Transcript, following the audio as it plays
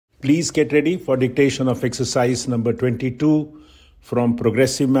Please get ready for dictation of exercise number 22 from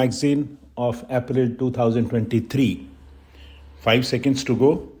Progressive Magazine of April 2023. 5 seconds to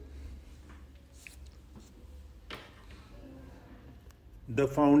go. The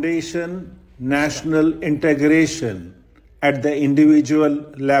foundation national integration at the individual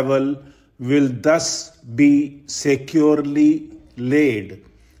level will thus be securely laid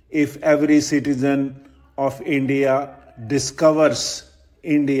if every citizen of India discovers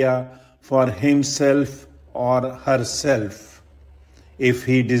India for himself or herself, if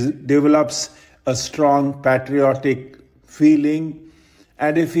he develops a strong patriotic feeling,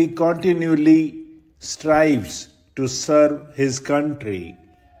 and if he continually strives to serve his country.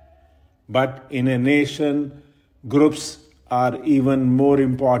 But in a nation, groups are even more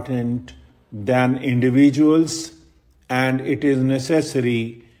important than individuals, and it is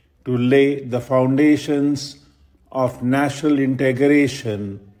necessary to lay the foundations of national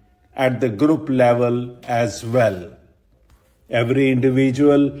integration at the group level as well. Every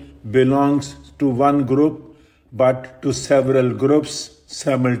individual belongs to one group but to several groups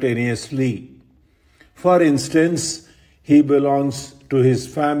simultaneously. For instance, he belongs to his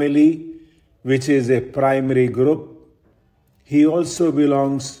family, which is a primary group. He also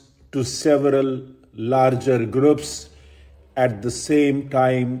belongs to several larger groups at the same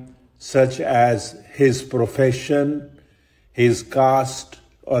time, such as his profession, his caste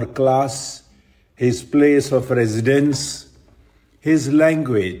or class, his place of residence, his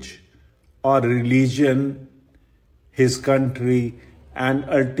language or religion, his country, and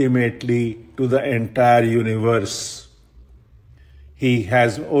ultimately to the entire universe. He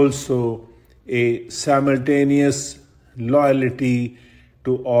has also a simultaneous loyalty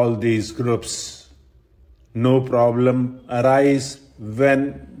to all these groups. No problem arises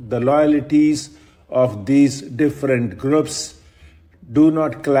when the loyalties of these different groups do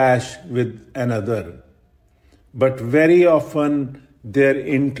not clash with another. But very often their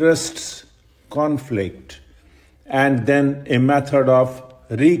interests conflict, and then a method of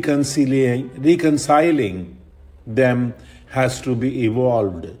reconciling them has to be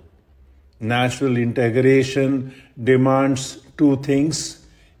evolved. National integration demands two things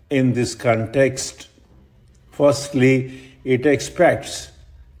in this context. Firstly, it expects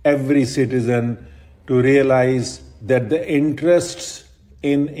every citizen to realize that the interests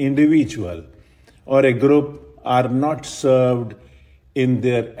in individual or a group are not served in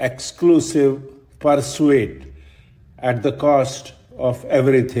their exclusive pursuit at the cost of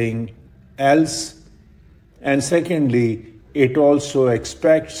everything else. And secondly, it also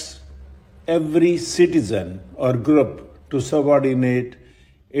expects every citizen or group to subordinate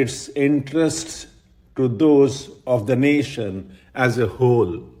its interests to those of the nation as a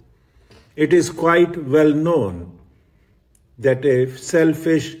whole. It is quite well known that a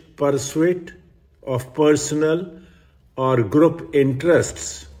selfish pursuit of personal or group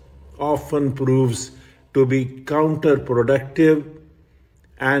interests often proves to be counterproductive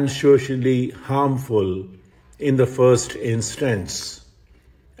and socially harmful in the first instance,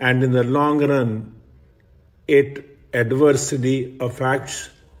 and in the long run, it adversely affects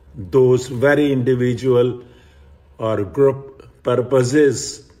those very individual or group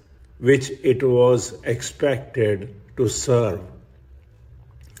purposes which it was expected to serve.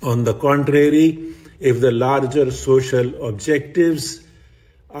 On the contrary, if the larger social objectives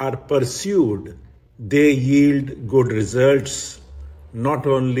are pursued, they yield good results, not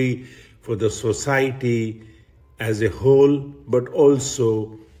only for the society as a whole, but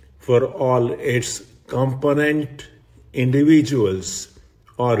also for all its component individuals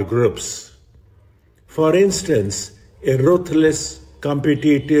or groups. For instance, a ruthless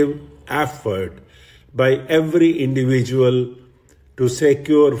competitive effort by every individual to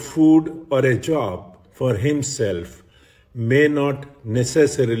secure food or a job for himself may not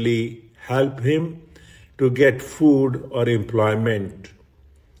necessarily help him to get food or employment.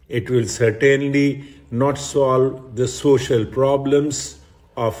 It will certainly not solve the social problems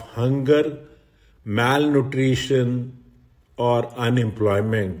of hunger, malnutrition, or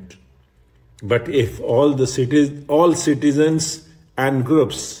unemployment. But if all citizens and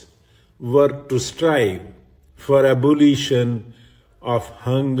groups were to strive for abolition of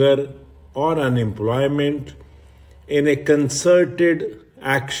hunger or unemployment in a concerted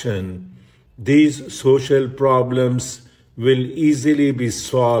action, these social problems will easily be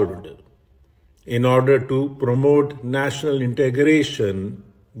solved. In order to promote national integration,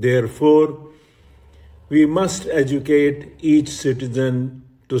 therefore, we must educate each citizen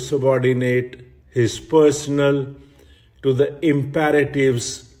to subordinate his personal to the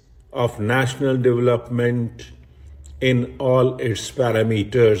imperatives of national development in all its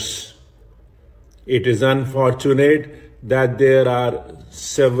parameters. It is unfortunate that there are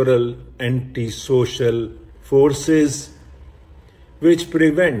several anti-social forces which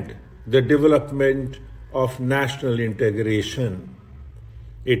prevent the development of national integration.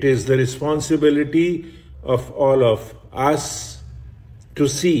 It is the responsibility of all of us to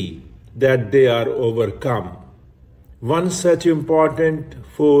see that they are overcome. One such important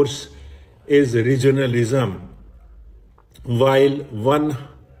force is regionalism. While one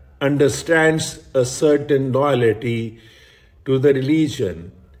understands a certain loyalty to the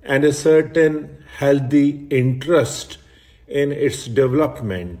religion and a certain healthy interest in its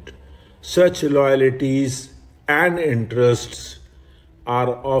development, such loyalties and interests are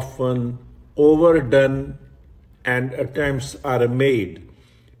often overdone and attempts are made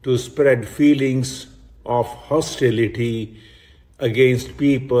to spread feelings of hostility against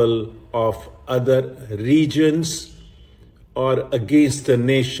people of other regions or against the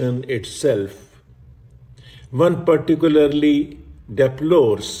nation itself. One particularly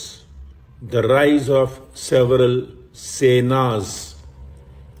deplores the rise of several senas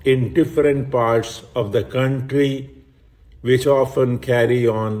in different parts of the country, which often carry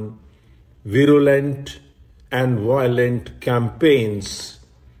on virulent and violent campaigns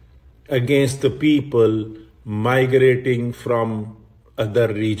against the people migrating from other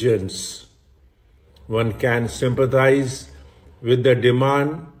regions. One can sympathize with the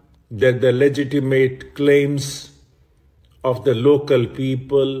demand that the legitimate claims of the local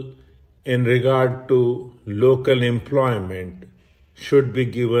people in regard to local employment should be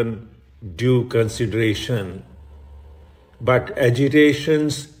given due consideration. But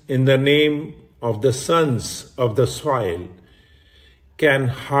agitations in the name of the sons of the soil can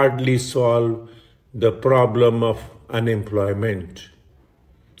hardly solve the problem of unemployment.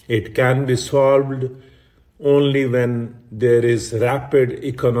 It can be solved only when there is rapid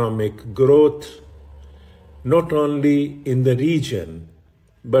economic growth, not only in the region,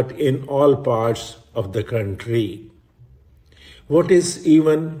 but in all parts of the country. What is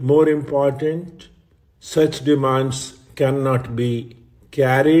even more important, such demands cannot be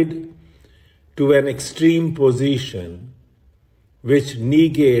carried to an extreme position which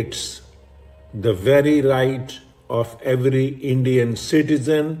negates the very right of every Indian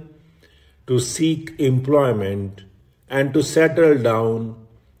citizen to seek employment and to settle down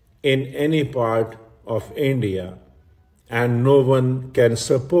in any part of India, and no one can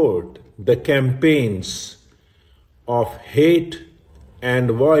support the campaigns of hate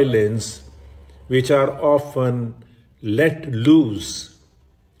and violence which are often let loose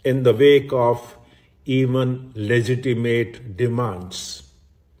in the wake of even legitimate demands.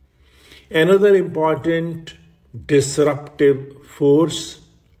 Another important disruptive force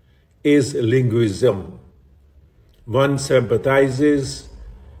is linguism. One sympathizes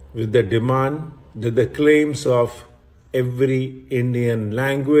with the demand that the claims of every Indian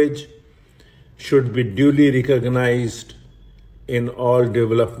language should be duly recognized in all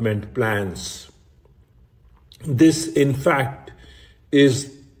development plans. This, in fact,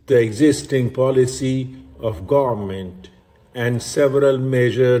 is the existing policy of government, and several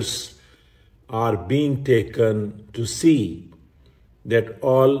measures are being taken to see that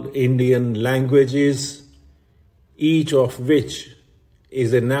all Indian languages, each of which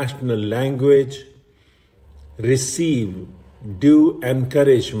is a national language, receive due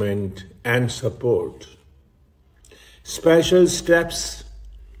encouragement and support. Special steps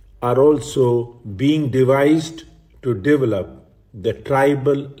are also being devised to develop the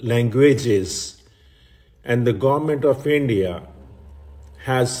tribal languages, and the Government of India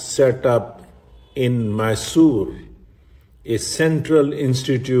has set up in Mysore a Central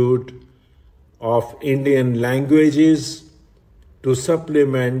Institute of Indian Languages to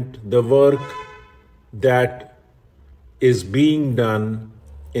supplement the work that is being done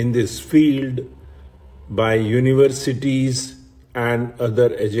in this field by universities and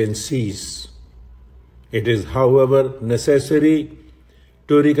other agencies. It is, however, necessary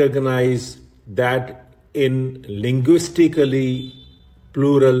to recognize that in linguistically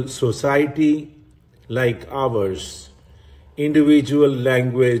plural society like ours, individual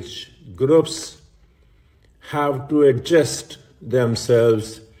language groups have to adjust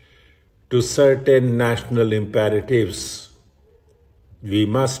themselves to certain national imperatives. We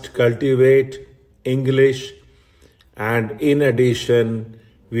must cultivate English, and in addition,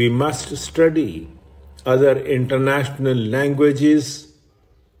 we must study other international languages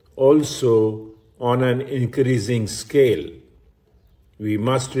also on an increasing scale. We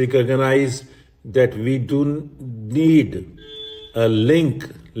must recognize that we do need a link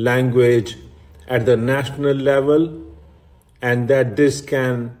language at the national level and that this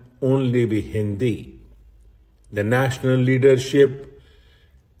can only be Hindi. The national leadership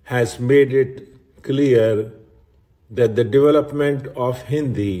has made it clear that the development of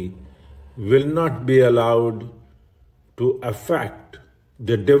Hindi will not be allowed to affect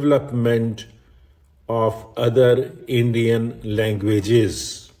the development of other Indian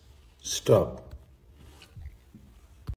languages. Stop.